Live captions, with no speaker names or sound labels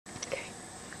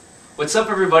What's up,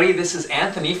 everybody? This is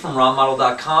Anthony from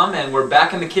Rawmodel.com, and we're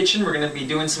back in the kitchen. We're going to be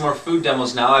doing some more food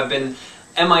demos now. I've been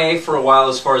MIA for a while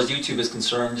as far as YouTube is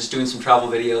concerned, just doing some travel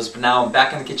videos, but now I'm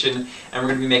back in the kitchen and we're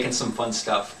going to be making some fun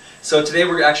stuff. So today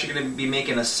we're actually going to be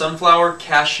making a sunflower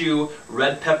cashew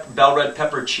bell red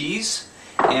pepper cheese,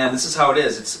 and this is how it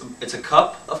is. It's a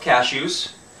cup of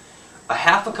cashews, a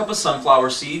half a cup of sunflower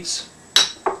seeds,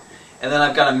 and then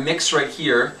I've got a mix right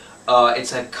here.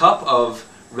 It's a cup of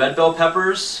red bell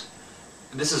peppers.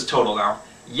 This is total now.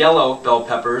 Yellow bell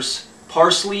peppers,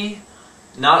 parsley,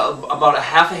 about a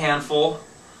half a handful,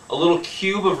 a little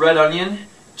cube of red onion,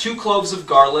 2 cloves of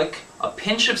garlic, a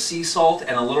pinch of sea salt,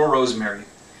 and a little rosemary.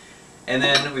 And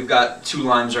then we've got 2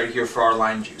 limes right here for our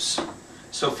lime juice.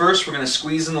 So first we're going to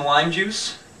squeeze in the lime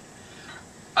juice.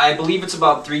 I believe it's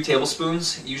about 3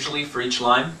 tablespoons usually for each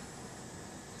lime.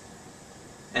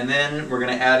 And then we're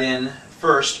going to add in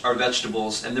first our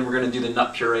vegetables, and then we're going to do the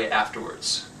nut puree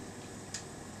afterwards.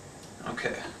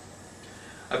 Okay.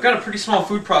 I've got a pretty small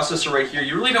food processor right here.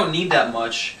 You really don't need that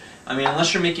much. I mean,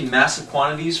 unless you're making massive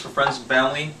quantities for friends and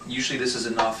family, usually this is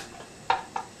enough.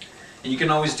 And you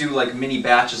can always do like mini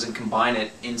batches and combine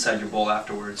it inside your bowl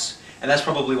afterwards. And that's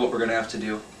probably what we're going to have to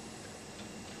do.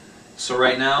 So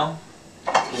right now,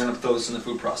 we're going to throw this in the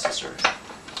food processor.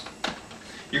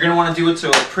 You're going to want to do it to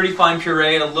a pretty fine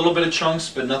puree, a little bit of chunks,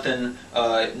 but nothing,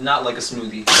 not like a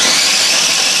smoothie.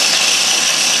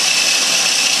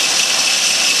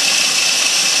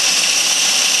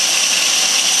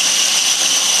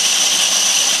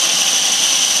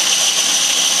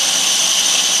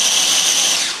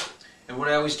 And what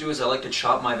I always do is I like to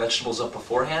chop my vegetables up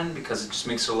beforehand because it just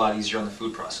makes it a lot easier on the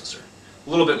food processor. A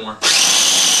little bit more.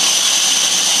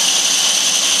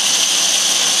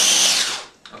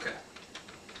 Okay.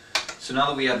 So now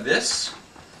that we have this,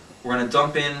 we're going to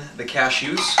dump in the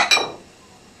cashews.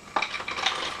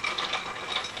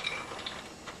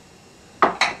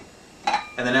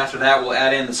 And then after that we'll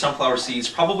add in the sunflower seeds,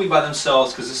 probably by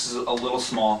themselves because this is a little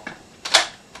small.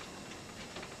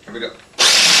 Here we go.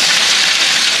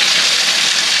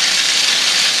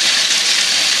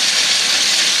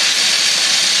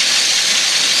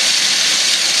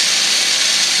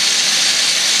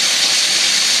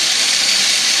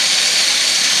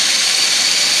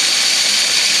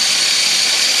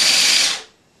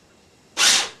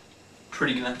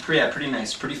 Pretty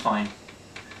nice, pretty fine.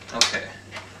 Okay.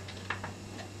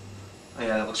 Oh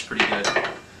yeah, that looks pretty good.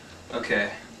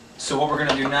 Okay, so what we're going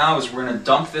to do now is we're going to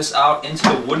dump this out into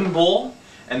the wooden bowl,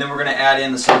 and then we're going to add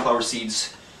in the sunflower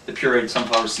seeds, the pureed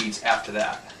sunflower seeds after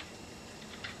that.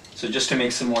 So just to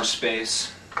make some more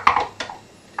space.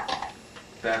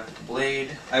 Back with the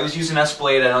blade. I always use an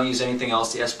S-blade, I don't use anything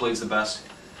else. The S-blade's the best.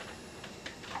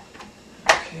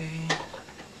 Okay,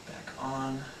 back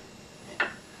on.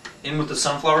 In with the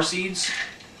sunflower seeds.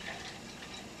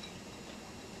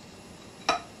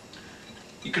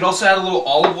 You could also add a little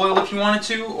olive oil if you wanted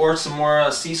to, or some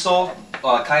more sea salt,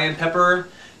 cayenne pepper.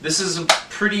 This is a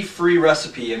pretty free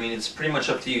recipe. I mean, it's pretty much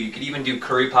up to you. You could even do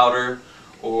curry powder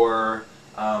or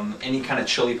any kind of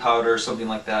chili powder or something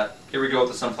like that. Here we go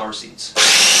with the sunflower seeds.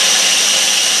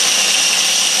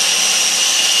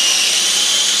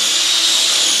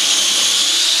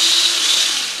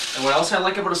 And what else I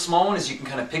like about a small one is you can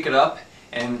kind of pick it up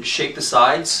and shake the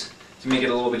sides to make it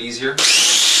a little bit easier.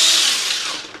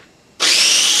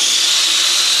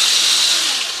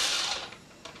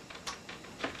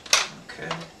 Okay,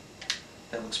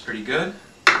 that looks pretty good.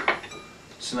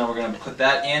 So now we're going to put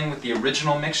that in with the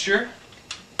original mixture.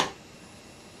 I'm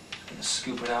going to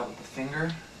scoop it out with the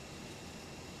finger.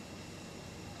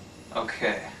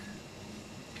 Okay,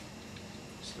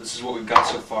 so this is what we've got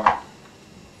so far.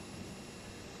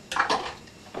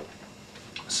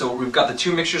 So we've got the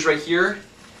 2 mixtures right here,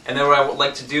 and then what I would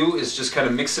like to do is just kind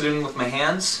of mix it in with my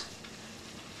hands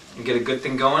and get a good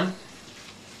thing going.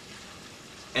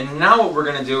 And now what we're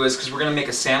going to do is, because we're going to make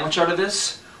a sandwich out of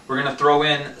this, we're going to throw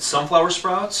in sunflower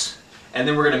sprouts, and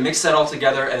then we're going to mix that all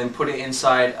together and then put it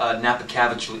inside a Napa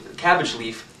cabbage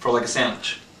leaf for like a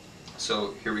sandwich.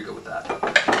 So here we go with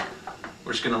that.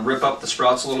 We're just going to rip up the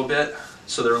sprouts a little bit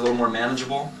so they're a little more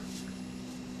manageable.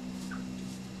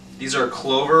 These are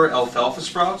clover alfalfa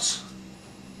sprouts.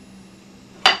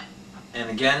 And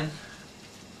again,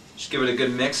 just give it a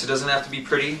good mix. It doesn't have to be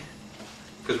pretty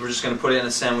because we're just going to put it in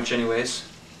a sandwich anyways.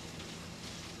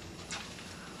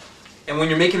 And when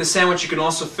you're making the sandwich, you can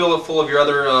also fill it full of your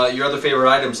other favorite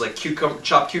items like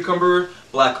chopped cucumber,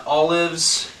 black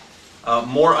olives,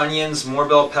 more onions, more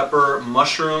bell pepper,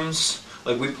 mushrooms.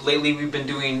 Like lately we've been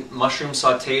doing mushroom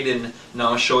sauteed in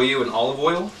shoyu and olive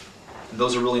oil. And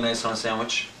those are really nice on a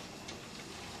sandwich.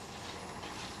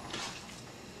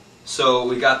 So So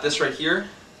we got this right here.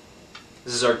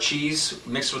 This is our cheese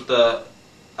mixed with the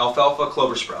alfalfa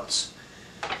clover sprouts.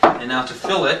 And now to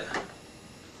fill it,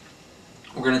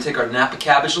 we're going to take our Napa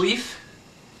cabbage leaf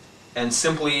and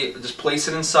simply just place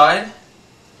it inside.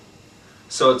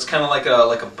 So it's kind of like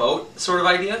a boat sort of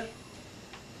idea.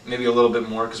 Maybe a little bit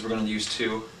more because we're going to use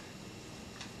 2.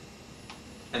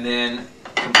 And then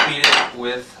complete it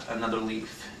with another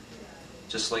leaf,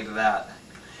 just like that.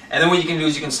 And then what you can do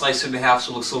is you can slice it in half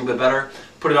so it looks a little bit better.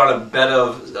 Put it on a bed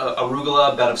of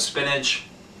arugula, a bed of spinach,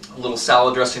 a little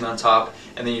salad dressing on top,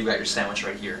 and then you've got your sandwich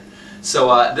right here.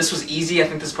 So this was easy. I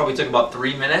think this probably took about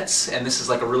 3 minutes, and this is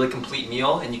like a really complete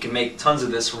meal, and you can make tons of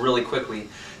this really quickly.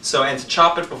 So, and to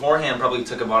chop it beforehand probably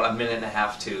took about 1.5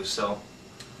 minutes too. So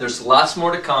there's lots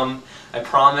more to come. I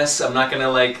promise. I'm not gonna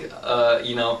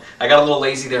you know, I got a little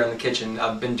lazy there in the kitchen.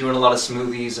 I've been doing a lot of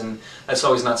smoothies, and that's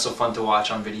always not so fun to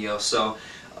watch on video. So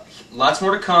lots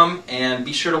more to come, and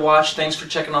be sure to watch. Thanks for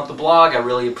checking out the blog. I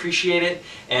really appreciate it.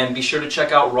 And be sure to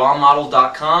check out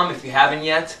Rawmodel.com if you haven't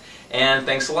yet. And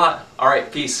thanks a lot. All right,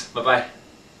 peace. Bye-bye.